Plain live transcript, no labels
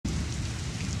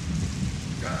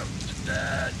comes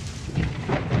dead.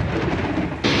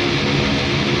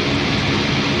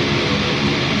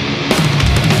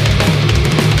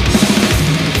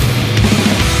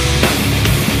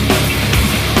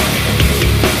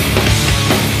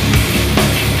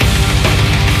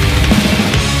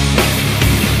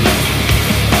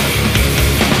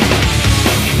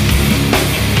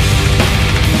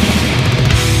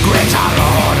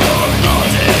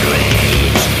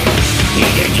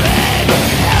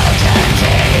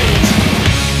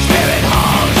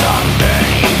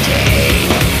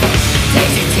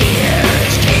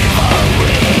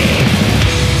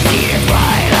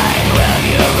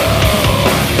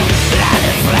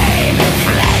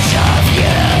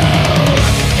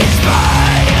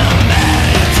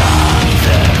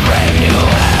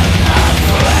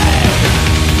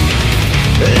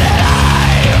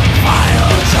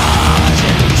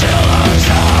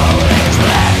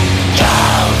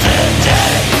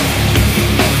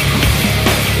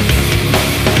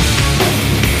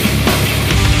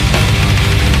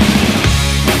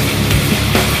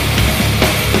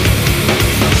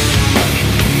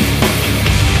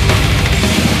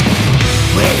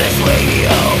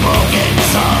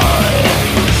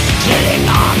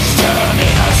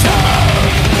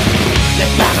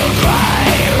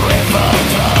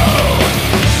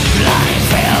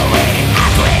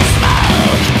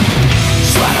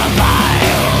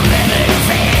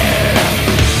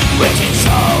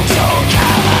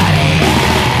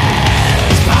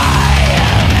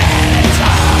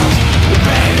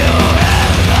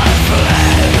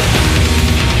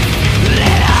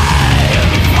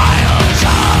 Final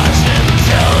charge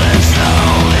until there's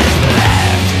no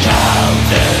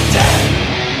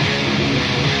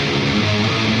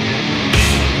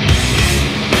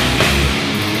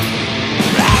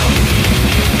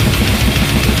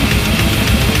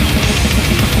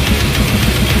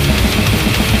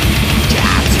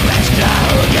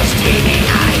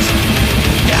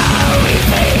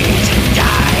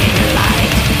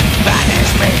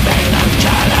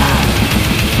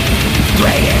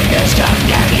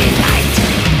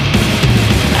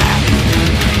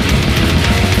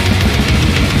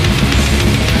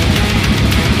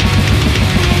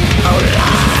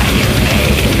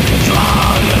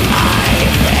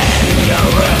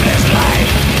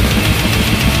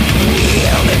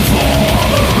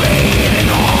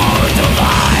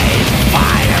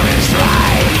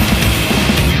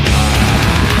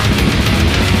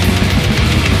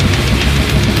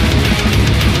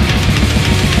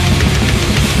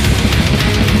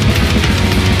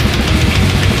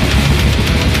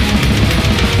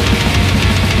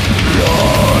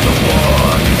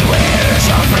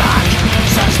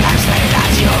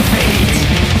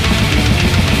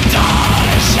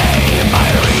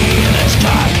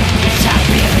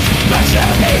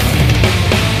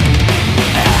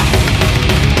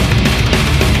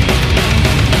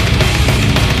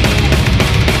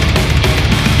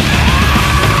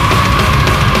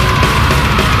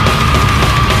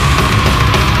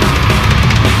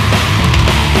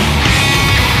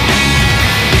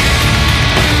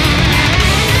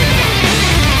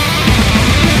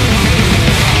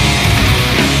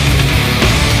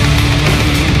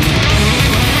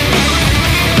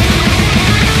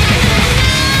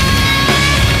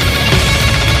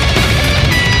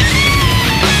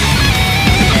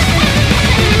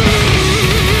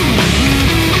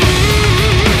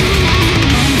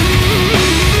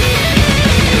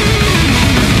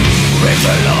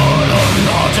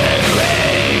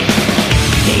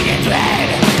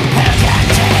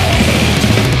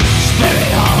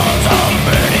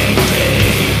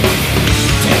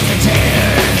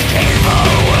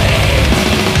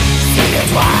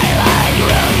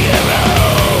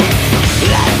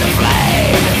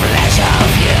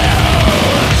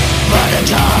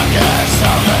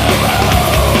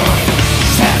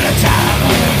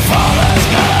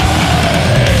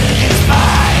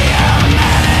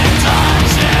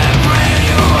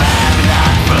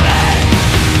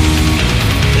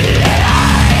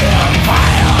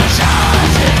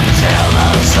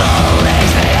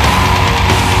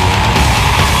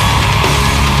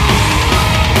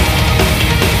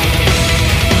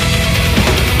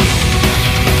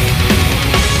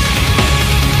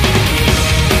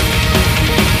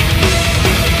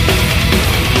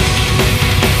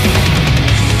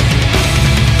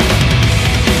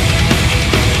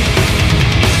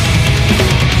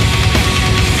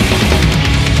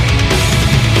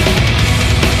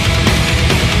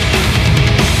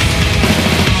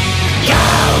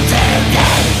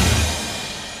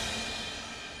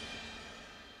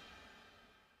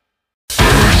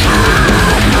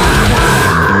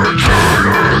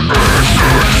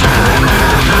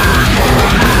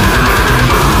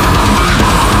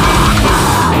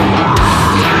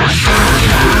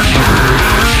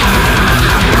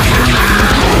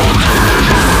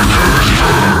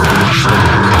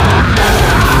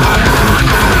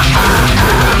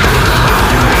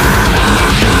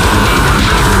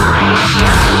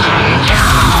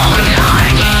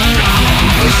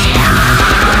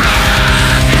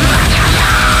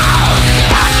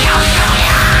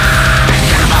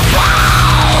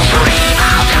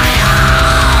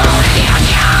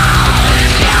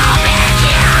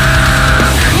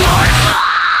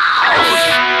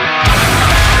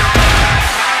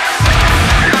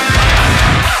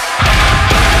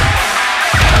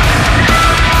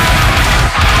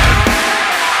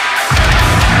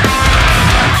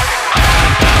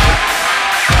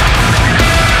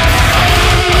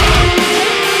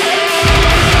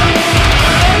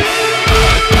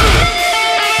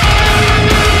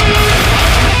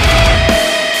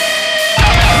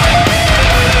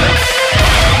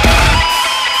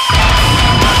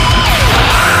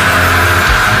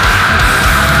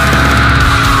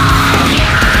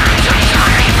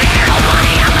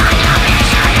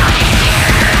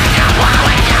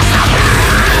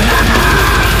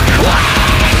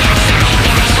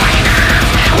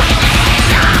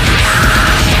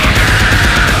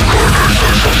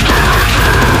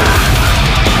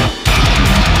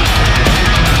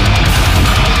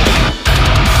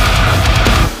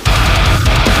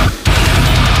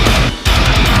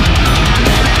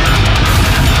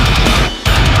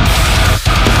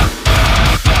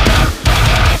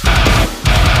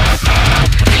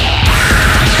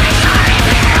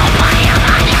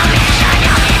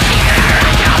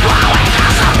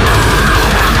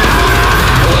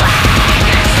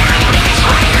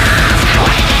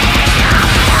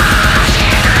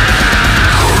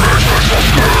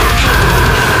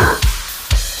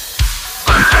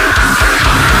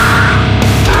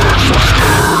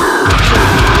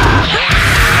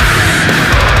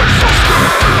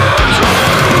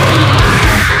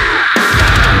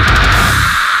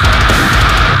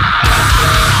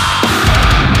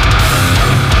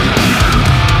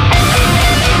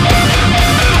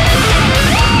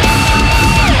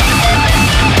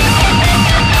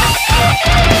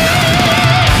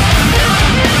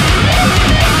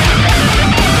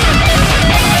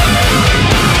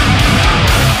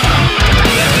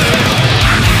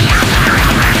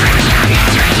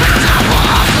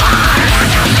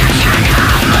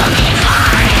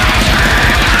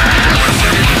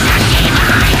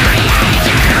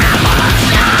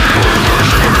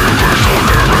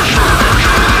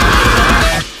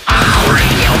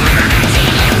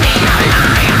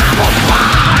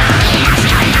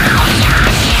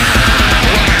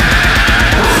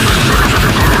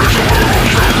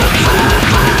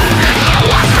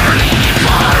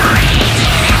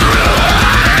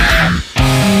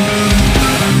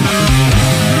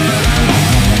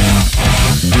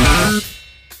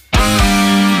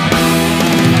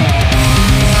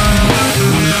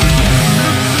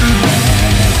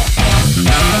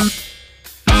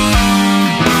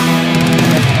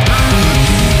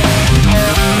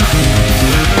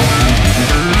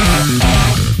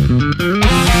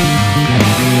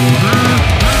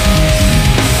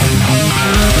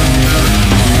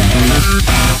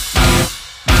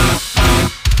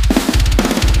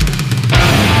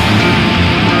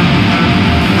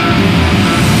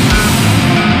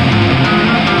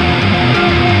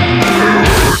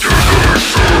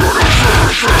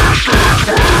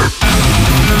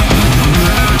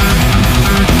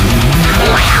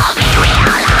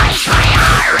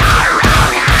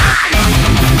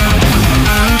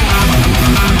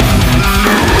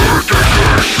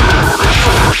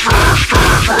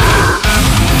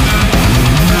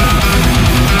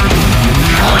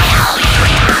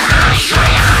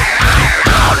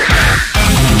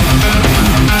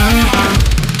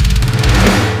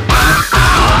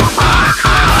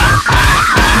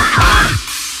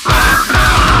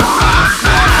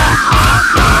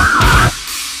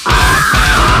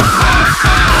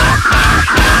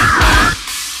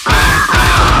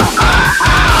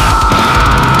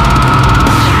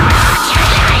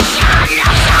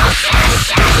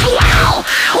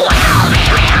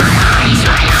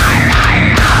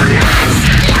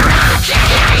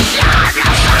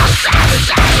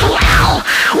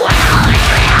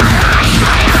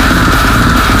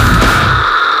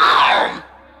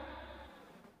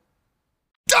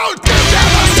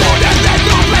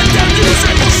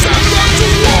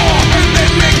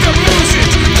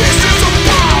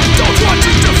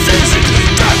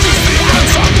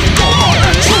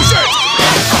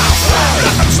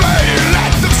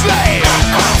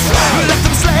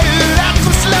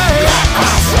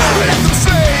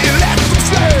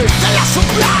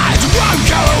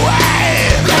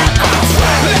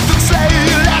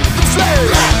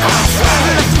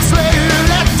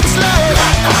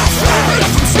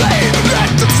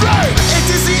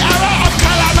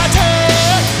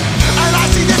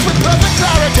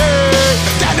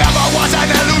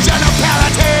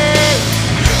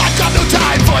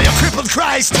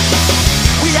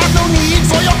have no need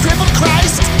for your crippled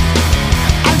Christ,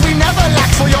 and we never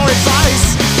lack for your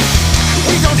advice.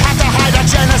 We don't have to hide our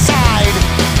genocide.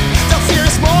 They'll fear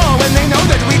us more when they know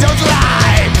that we don't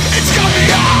lie. It's gone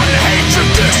beyond hatred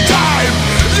this time.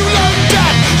 You learn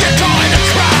death, you call it a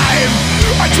crime.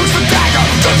 I choose the dagger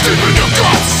that's deep in your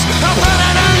guts. I'll put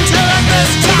an end to it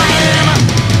this time.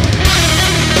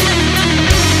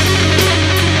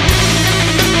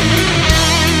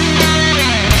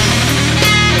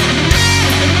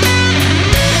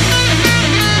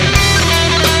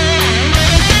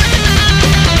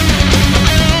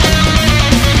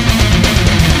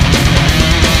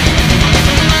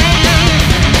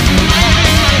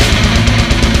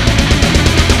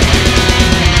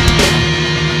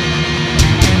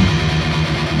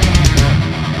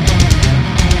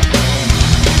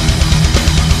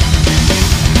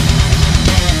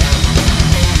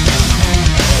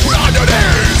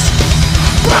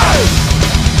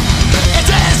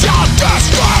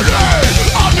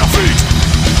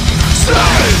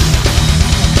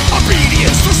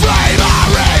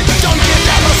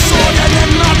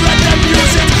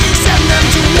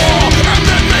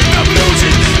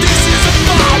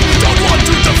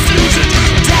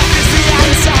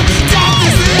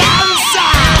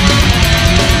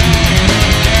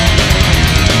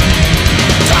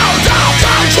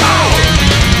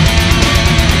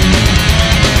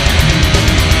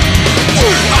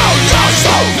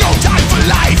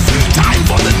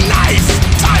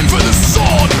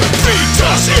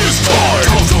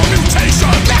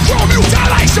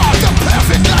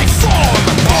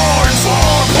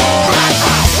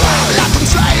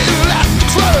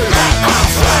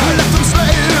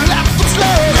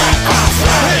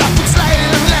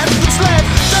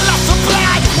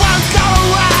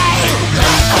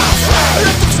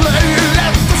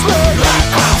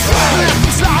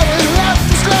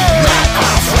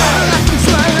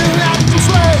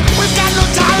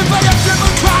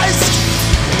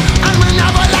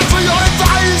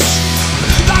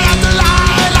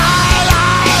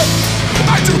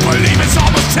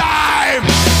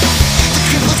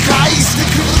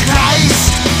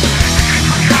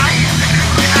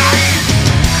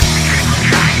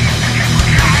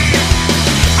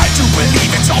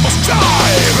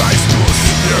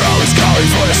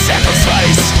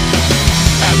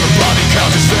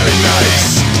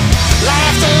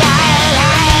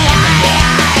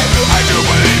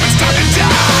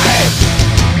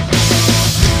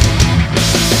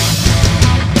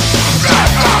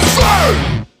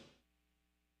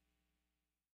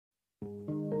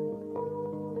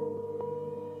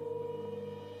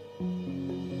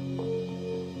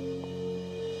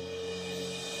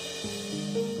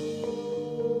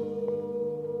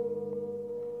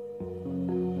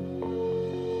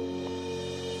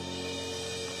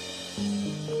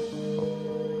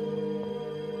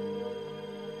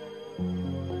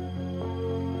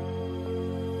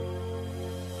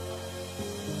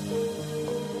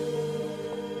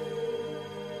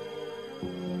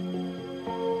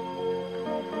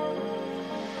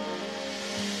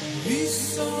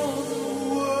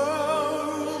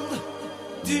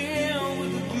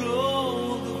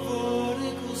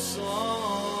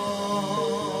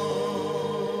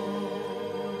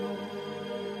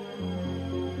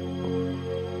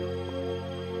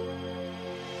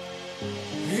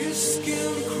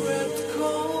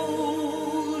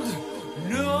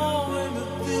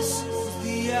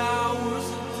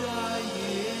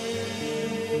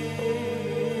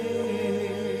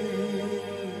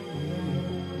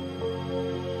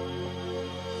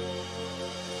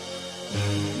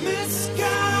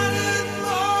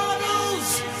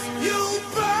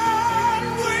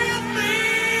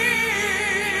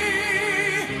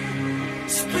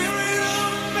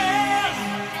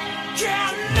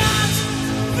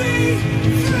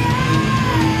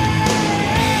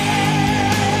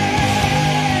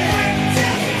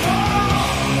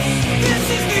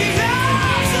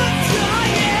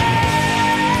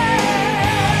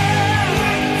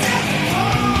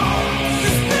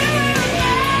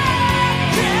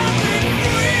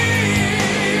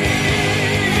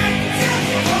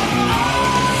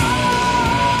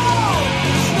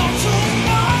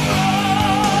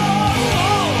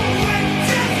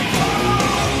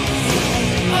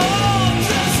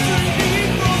 Destiny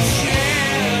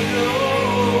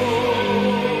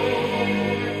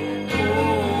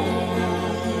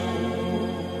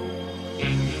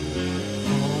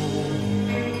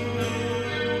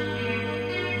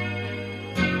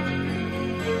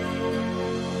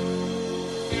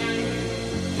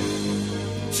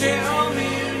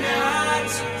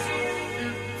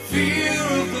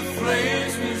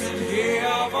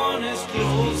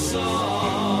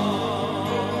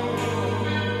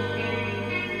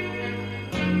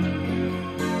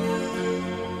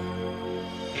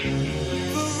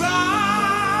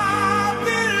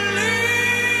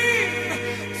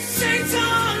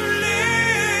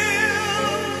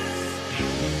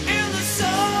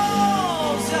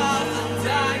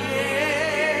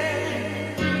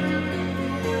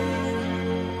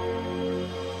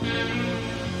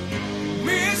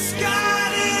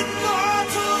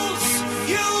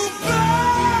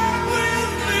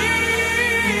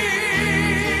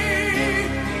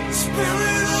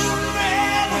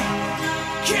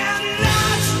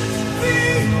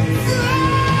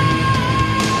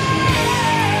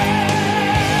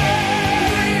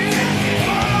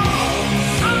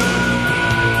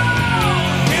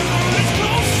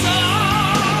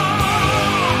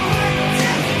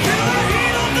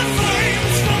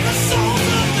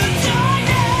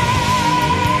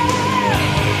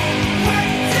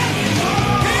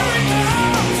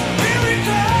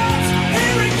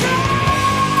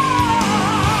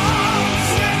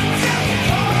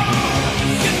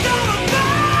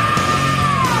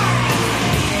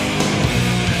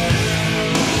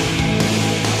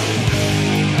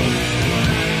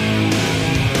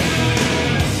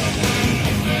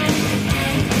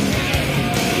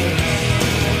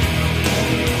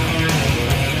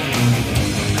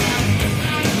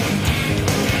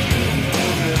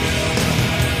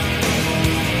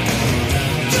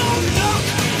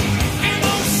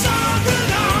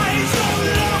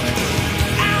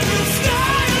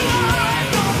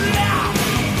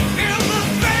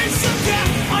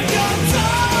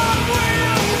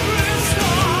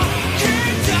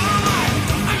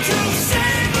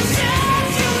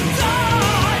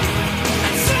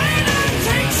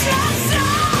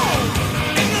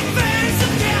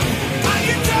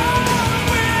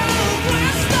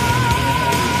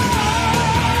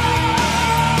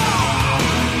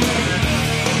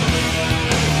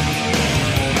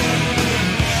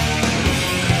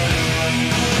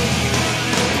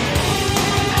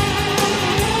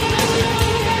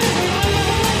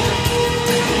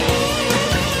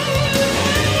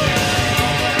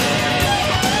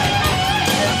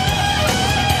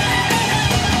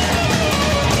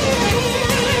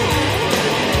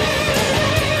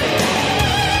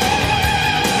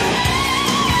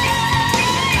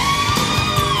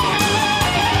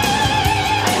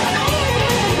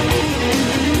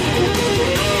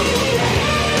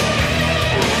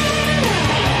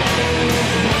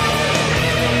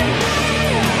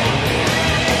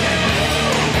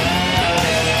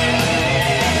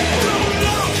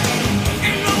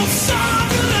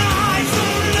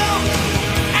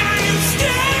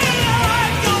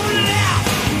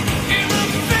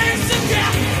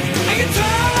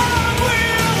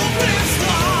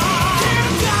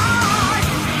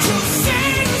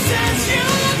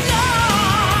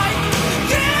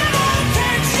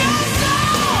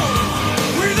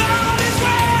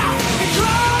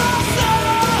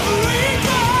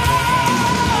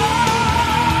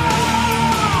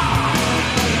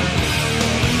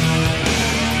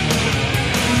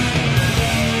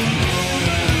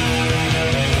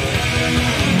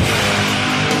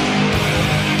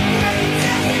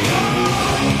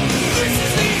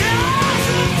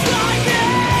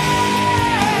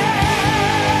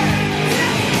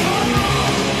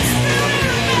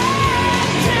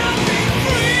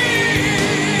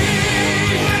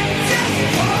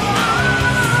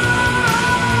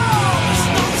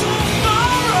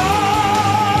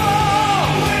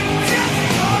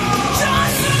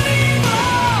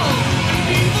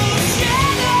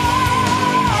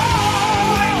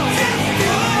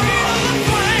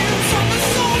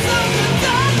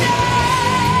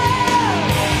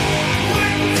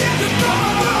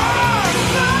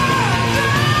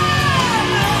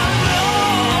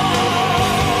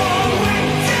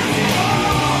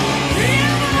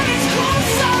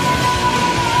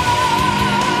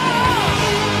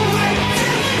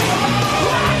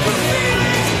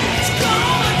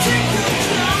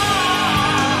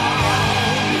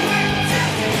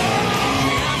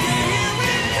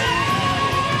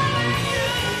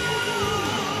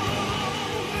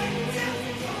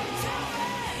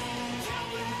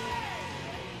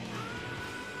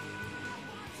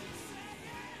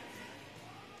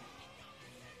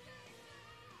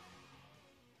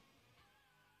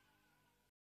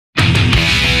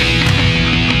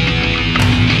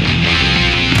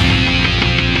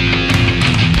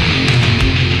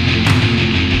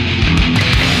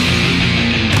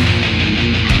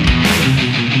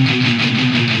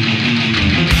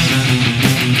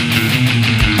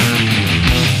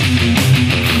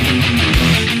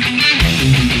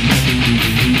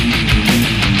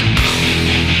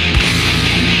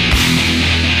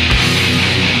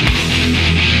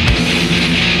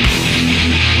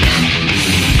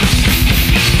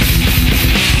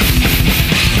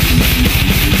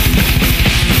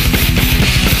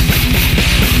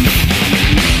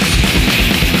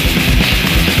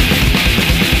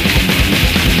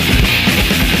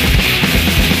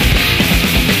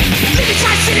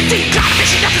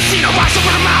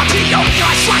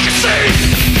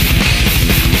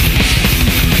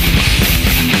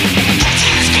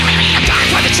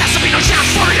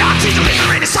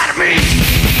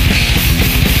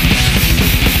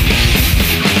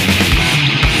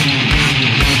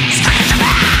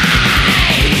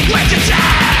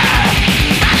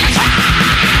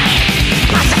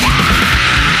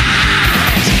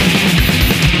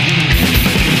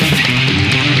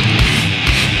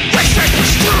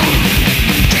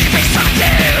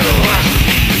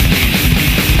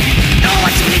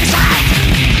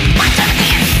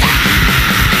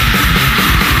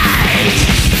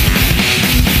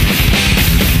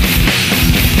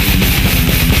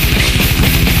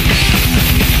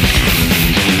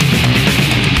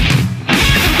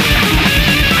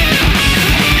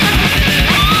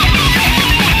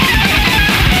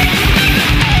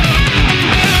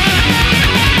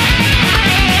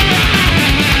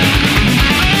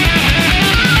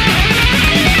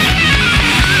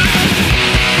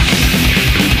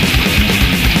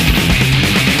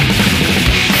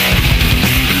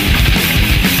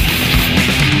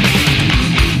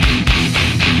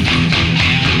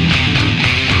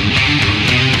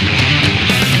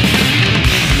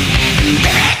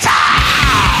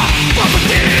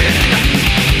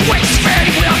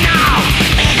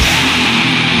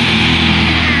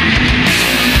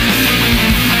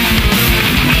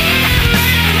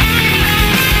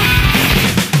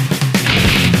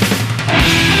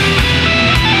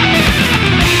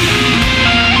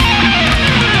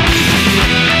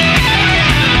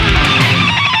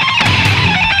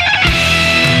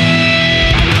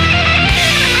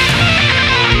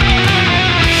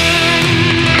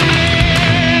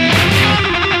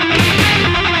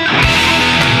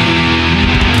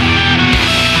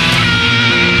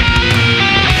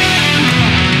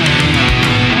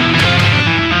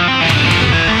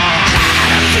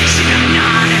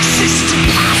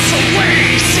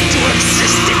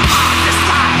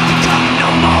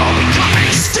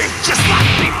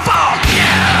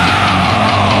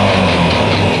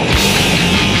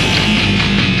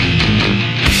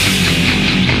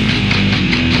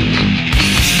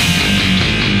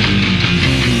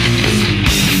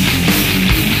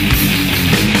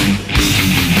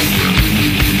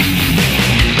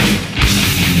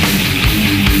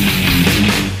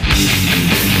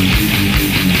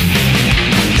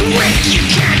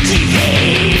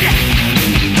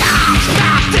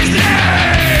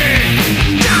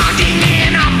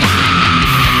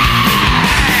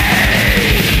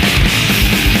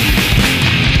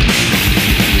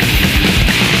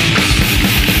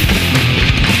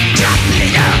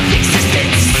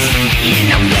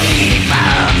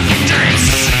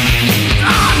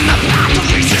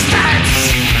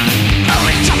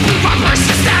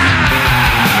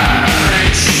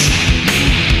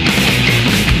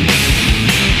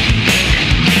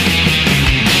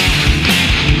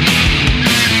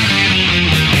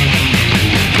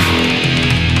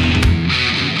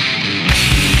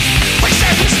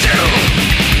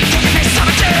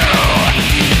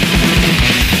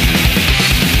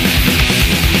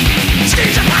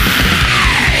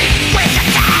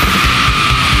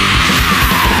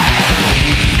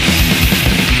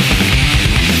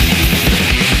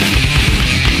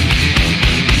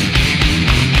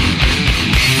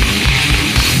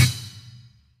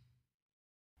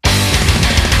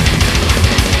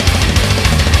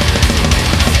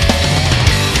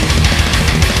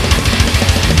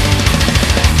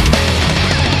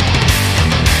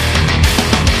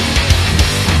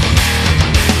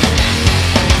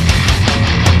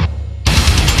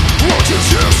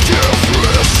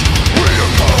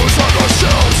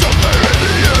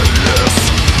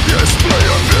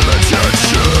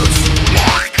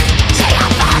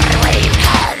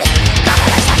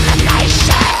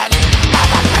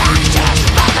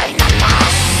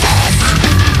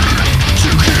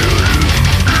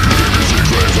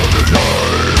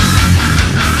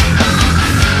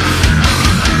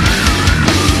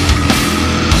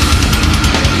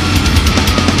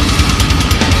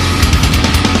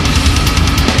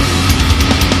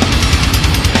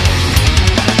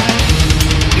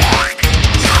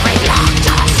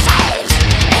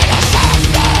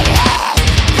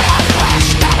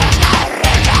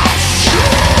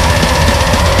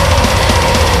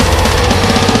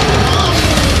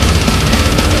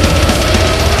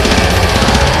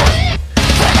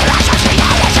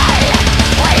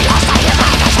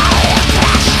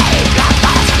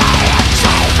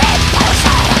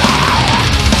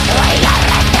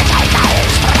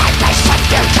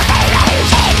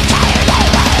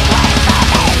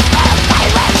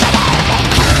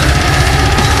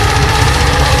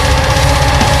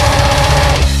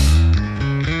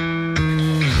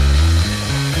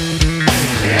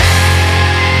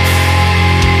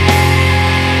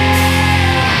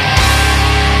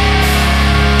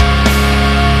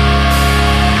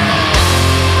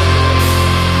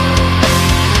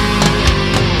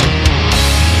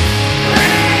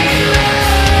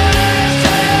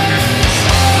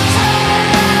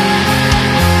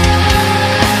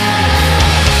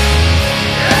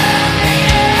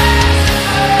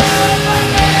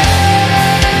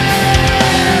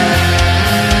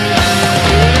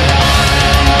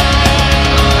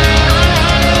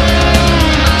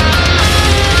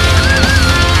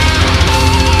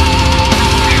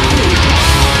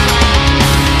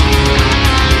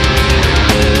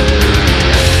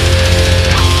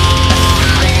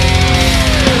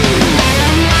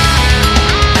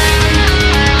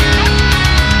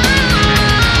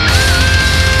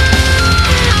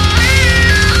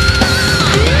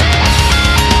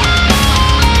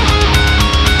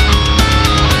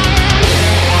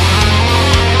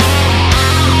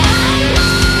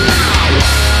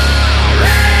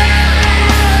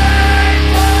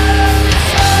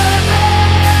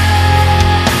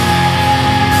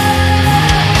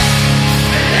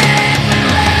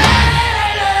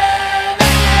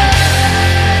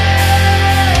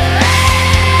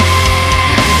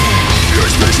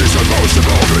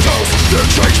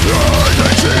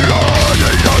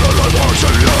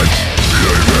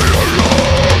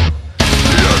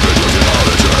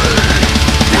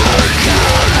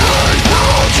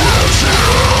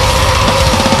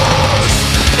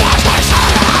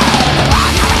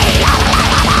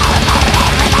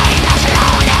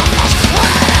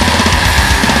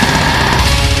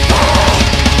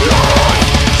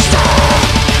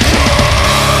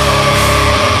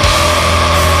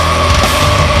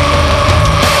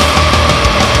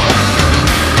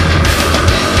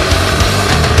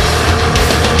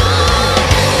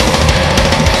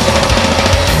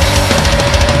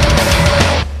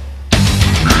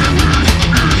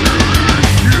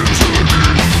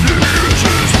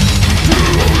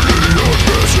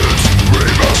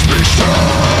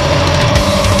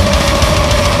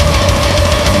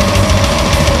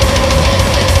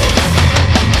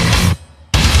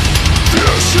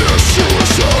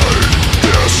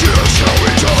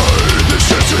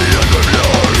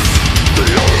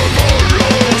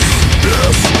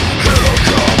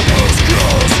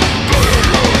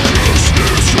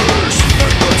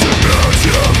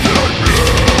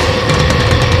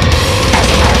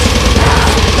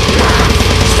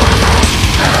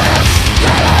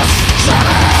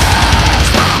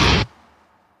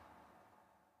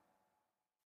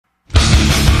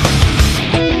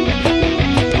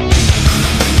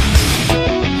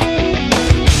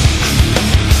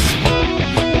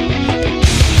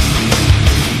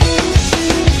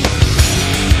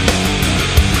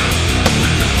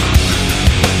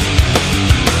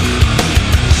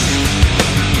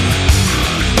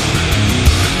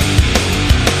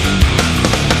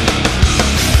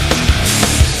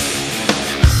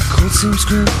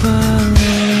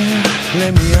goodbye.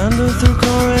 Lay me under through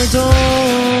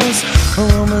corridors,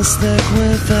 aromas thick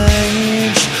with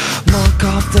age. Mark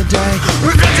off the day.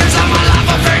 Reflections of my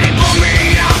life are fading, pull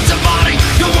me out the body.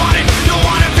 Don't want it,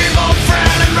 people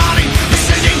frail and rotting.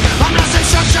 Descending, I'm lost in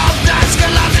structure that's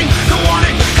collapsing. Don't want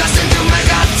it, casting to make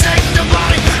I take the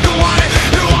body. Don't want it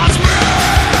wants me.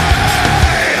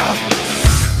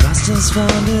 Past has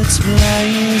found its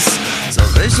place.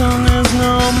 Salvation is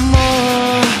no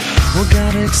more. Will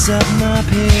God accept my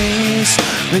peace?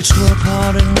 Reach to a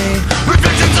part of me.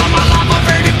 Reflections of my life are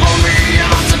fading, pull me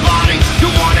out the body.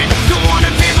 Don't want it,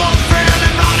 people frail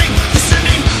and rotting.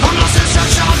 Descending, I'm lost in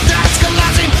structure that's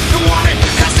collapsing. Don't want it,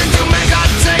 casting to make I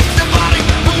take the body.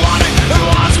 Don't want it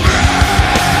wants me.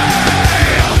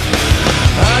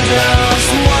 I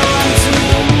just want to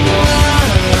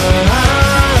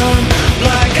run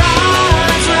like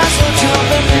eyes wrestle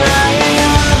jumping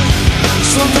rain.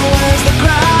 Something where's the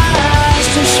crash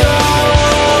to show.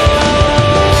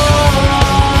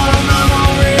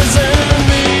 Memories in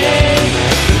me,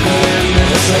 in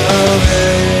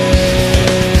misery.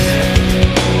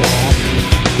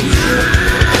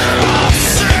 I'm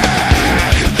sick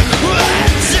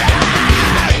and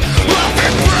dead of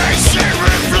embracing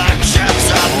reflections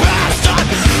of past time.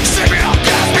 See me, don't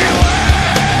get me away.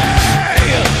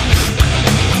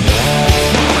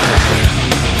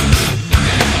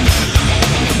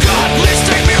 God, please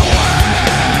take me away.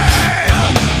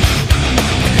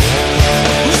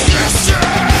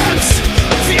 Resistance,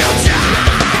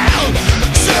 futile,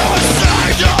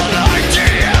 suicidal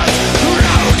ideas.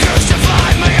 Now crucify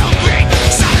my own being.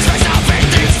 Silence myself in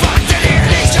these fucked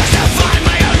entities. Justify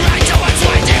my own right to what's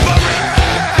waiting for me.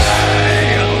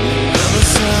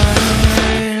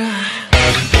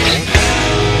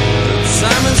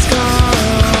 Time has come.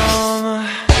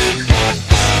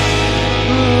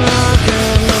 Rock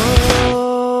and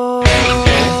roll.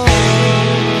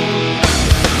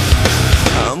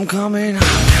 I'm coming.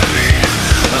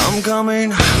 I'm coming.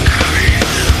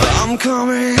 I'm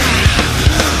coming.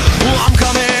 I'm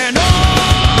coming.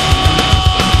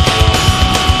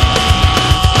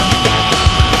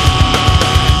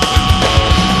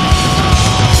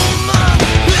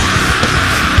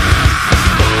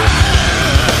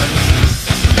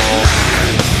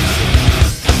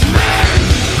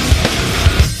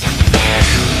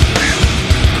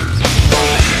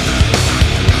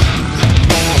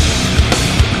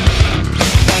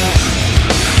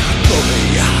 Pull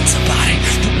me out the body.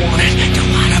 Don't want it.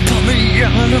 Don't wanna pull me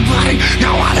out the body.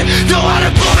 Don't want it. Don't wanna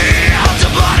pull me out the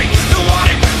body. Don't want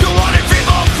it. Don't want it.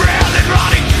 People frail and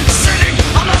rotting. Sitting,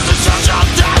 I'm lost in structure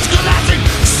that's collapsing.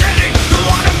 Sitting, don't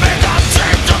wanna make us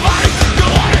take the body.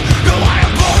 Don't want it. Don't wanna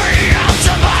pull me out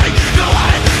the body. Don't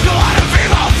want it. Don't wanna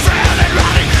people frail and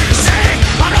rotting. Sitting,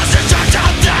 I'm lost in structure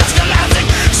that's collapsing.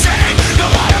 Sitting,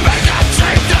 don't wanna make us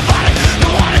take the body.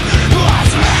 Don't want it.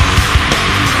 What's me?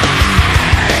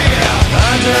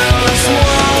 I just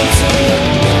want to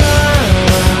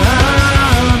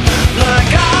run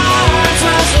like eyes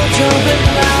wrestle jumping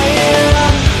rain.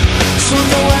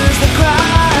 Something where's the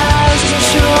crash to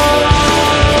show.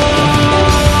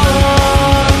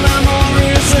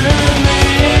 Memories in me,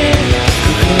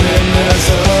 in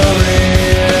misery.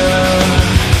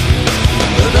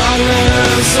 The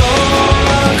darkness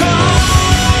overcomes.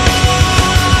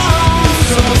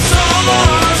 So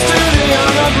source to the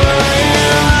other brain.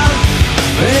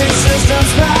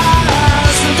 Existence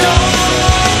past the door.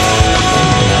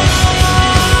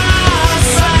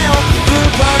 Sail through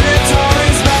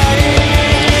purgatory's vein.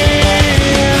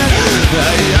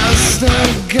 Yes, the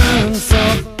guns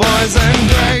of poison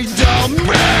they don't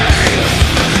bring.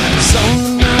 Some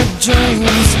night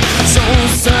dreams, soul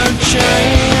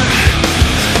searching.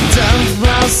 Death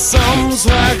blossoms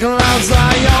where clouds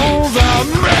lie over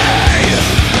me.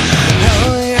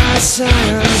 Hell yeah,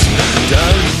 science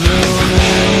does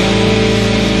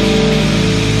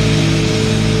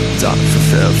dark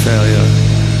fulfilled failure,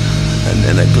 and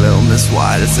in a gloom as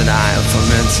wide as an eye of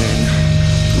fermenting,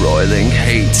 roiling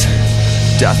hate,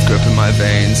 death gripping my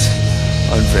veins,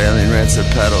 unveiling rancid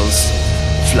petals,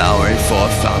 flowering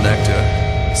forth foul nectar,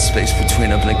 space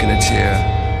between a blink and a tear,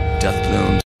 death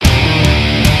bloomed.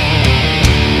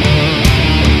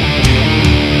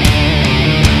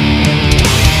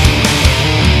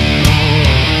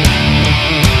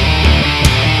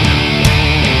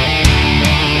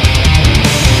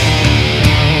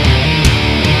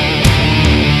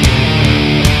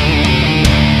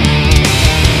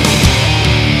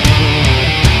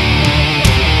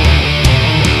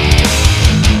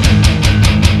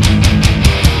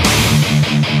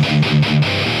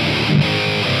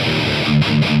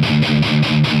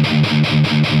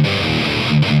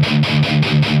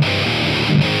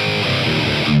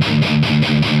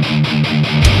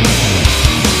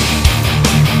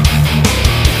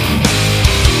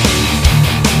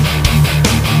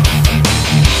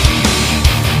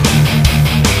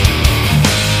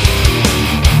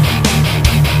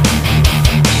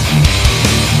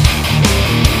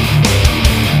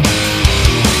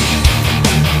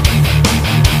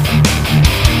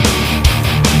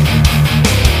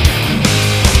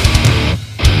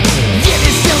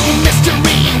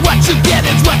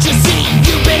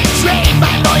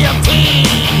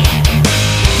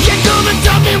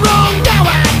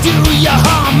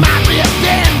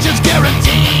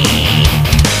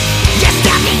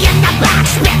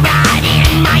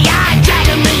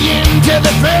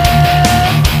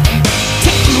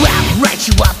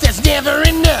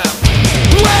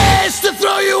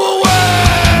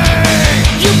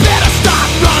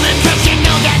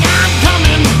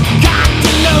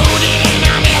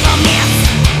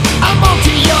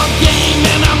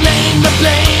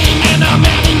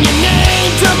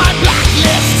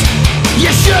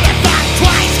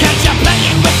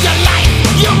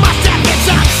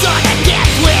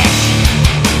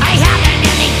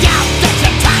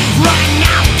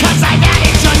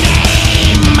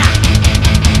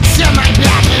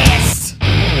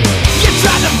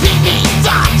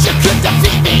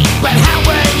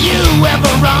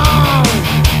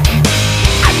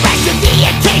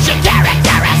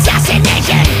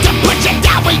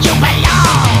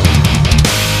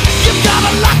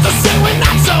 lot to say, we're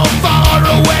not so far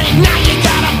away. Now you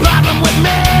got a problem with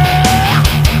me.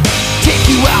 Take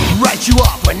you out, write you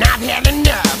off when I've had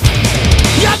enough.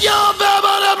 Got your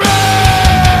verbal to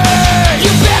break.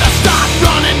 You better start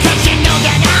running, cause you know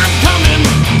that I'm coming.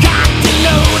 Got to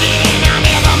load it and I'll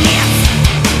never miss.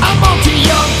 I'm onto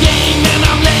your game and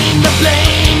I'm laying the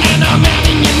blame, and I'm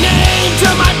adding your name to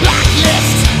my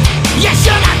blacklist. You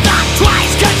should have thought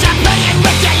twice, cause you're playing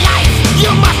with your life. You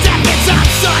must have been some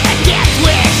sort of death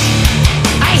wish.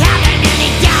 I haven't any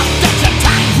doubt that your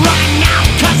time's run out,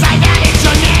 cause I've added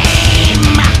your name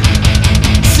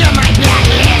to my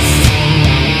blacklist.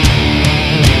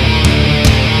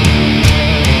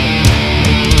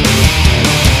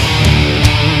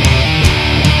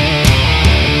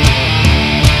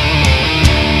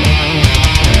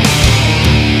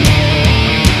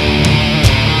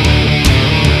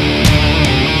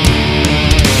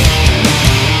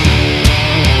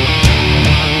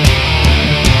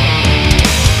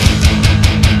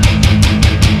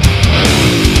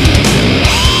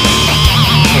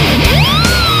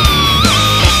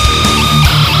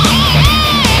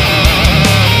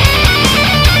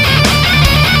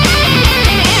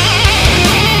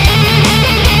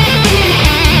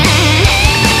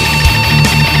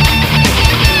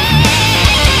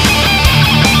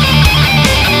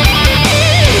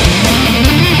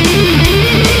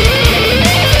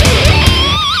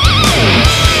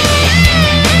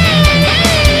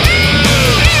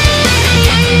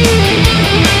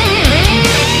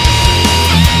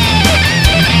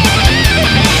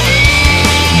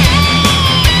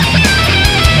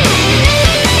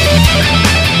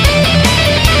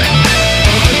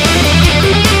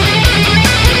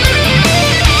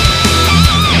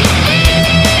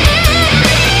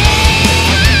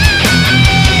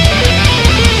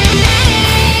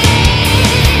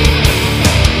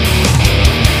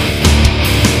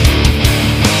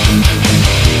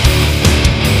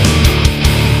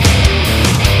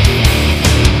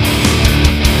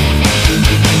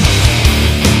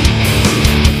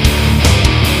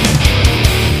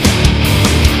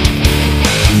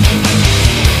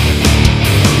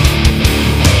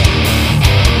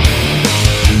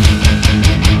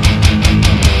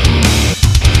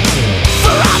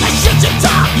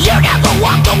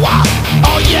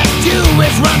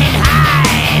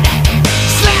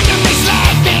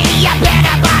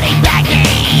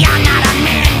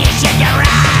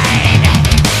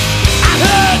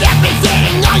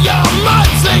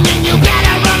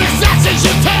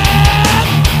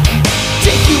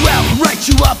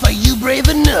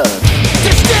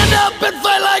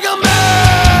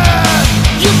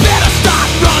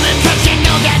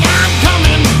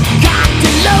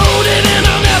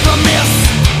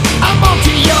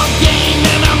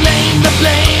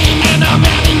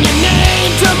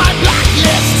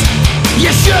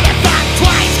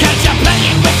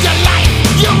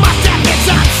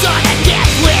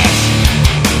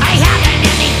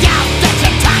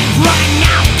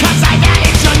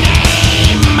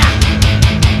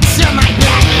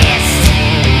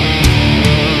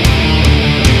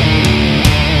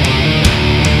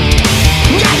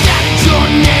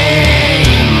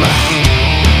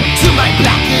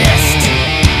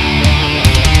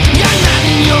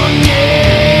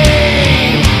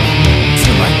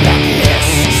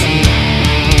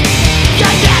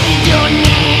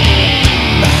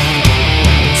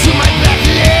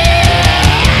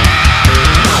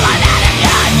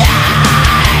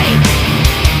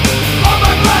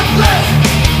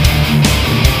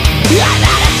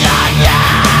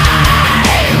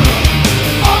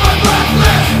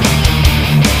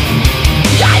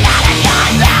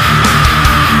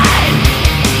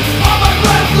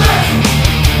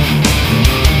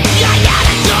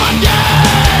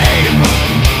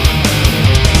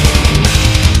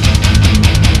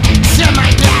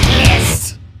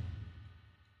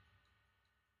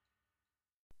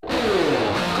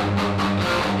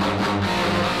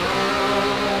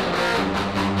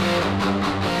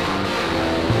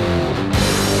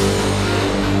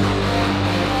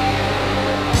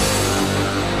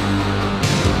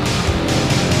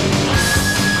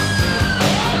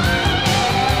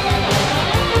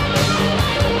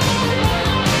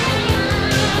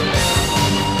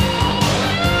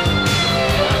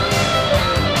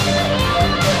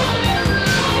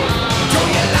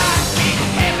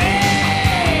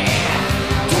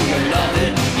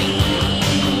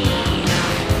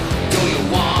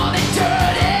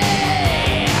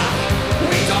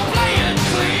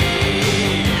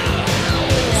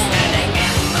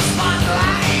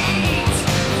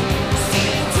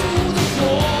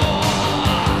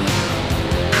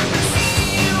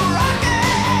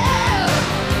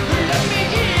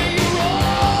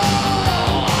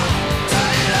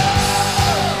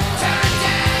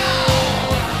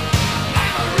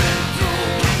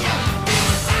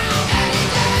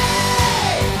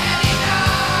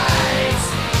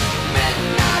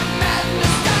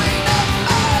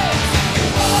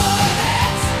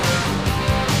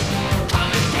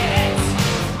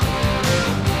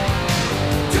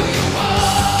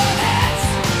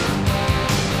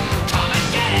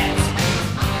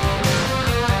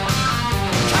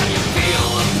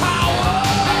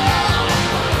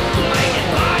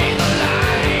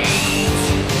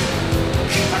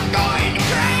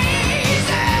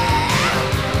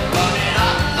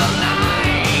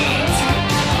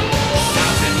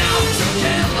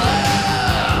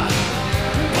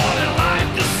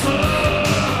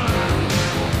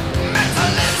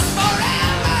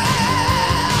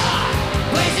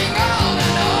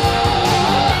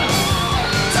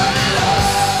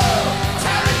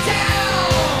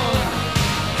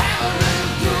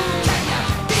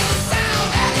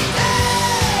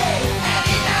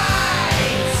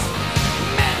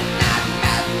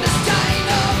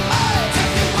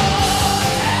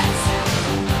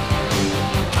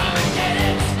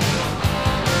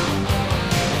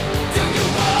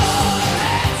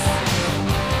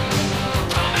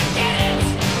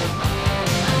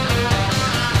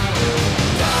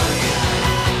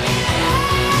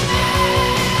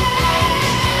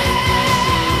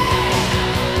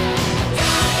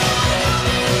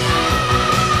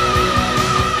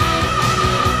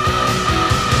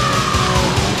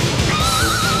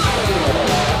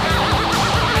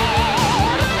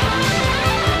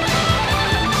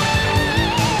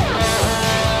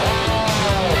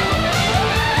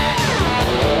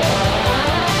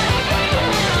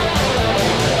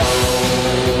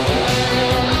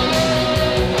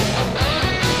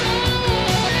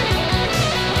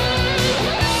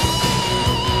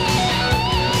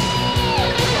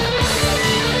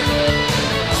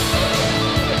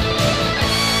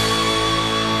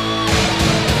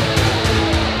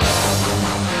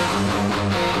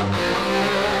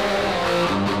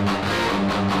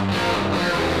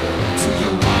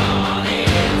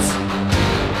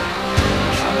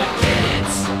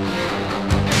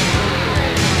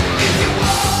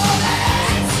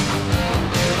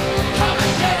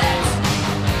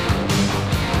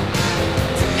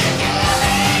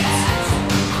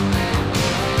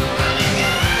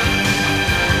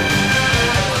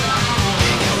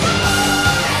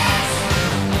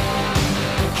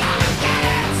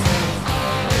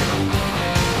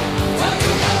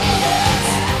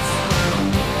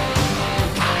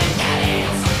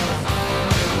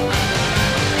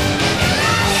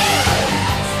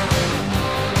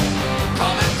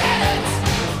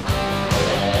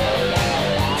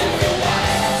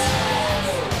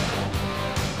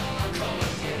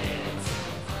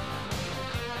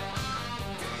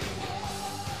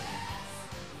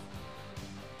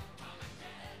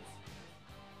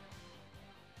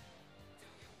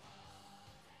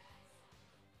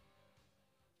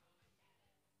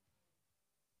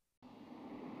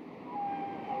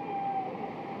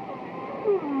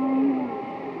 Thank you.